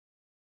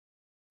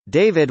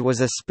David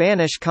was a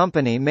Spanish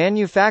company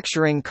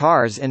manufacturing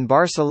cars in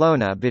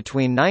Barcelona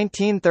between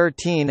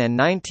 1913 and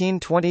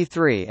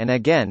 1923 and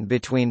again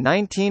between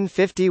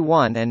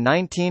 1951 and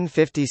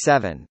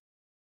 1957.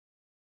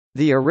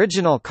 The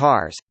original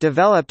cars,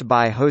 developed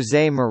by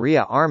José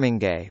María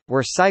Armingué,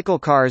 were cycle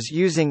cars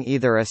using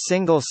either a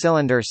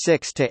single-cylinder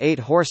 6 to 8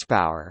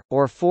 horsepower,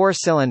 or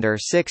 4-cylinder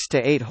 6 to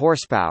 8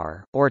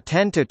 horsepower, or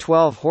 10 to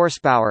 12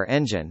 horsepower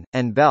engine,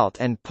 and belt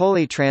and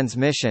pulley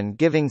transmission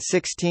giving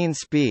 16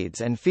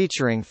 speeds and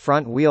featuring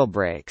front wheel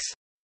brakes.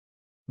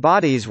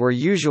 Bodies were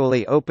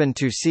usually open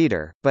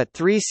two-seater, but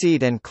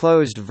three-seat and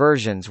closed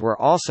versions were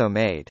also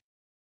made.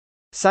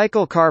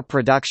 Cycle car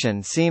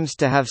production seems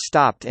to have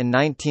stopped in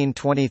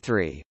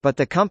 1923, but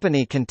the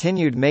company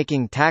continued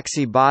making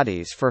taxi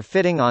bodies for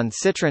fitting on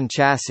Citroën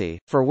chassis,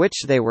 for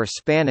which they were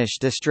Spanish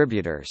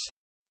distributors.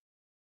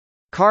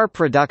 Car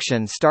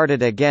production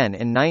started again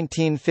in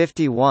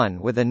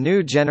 1951 with a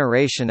new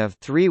generation of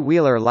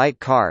three-wheeler light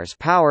cars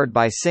powered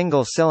by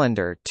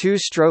single-cylinder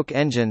two-stroke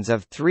engines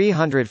of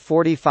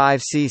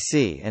 345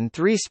 cc and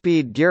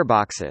three-speed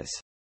gearboxes.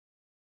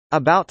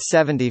 About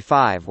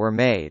 75 were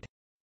made.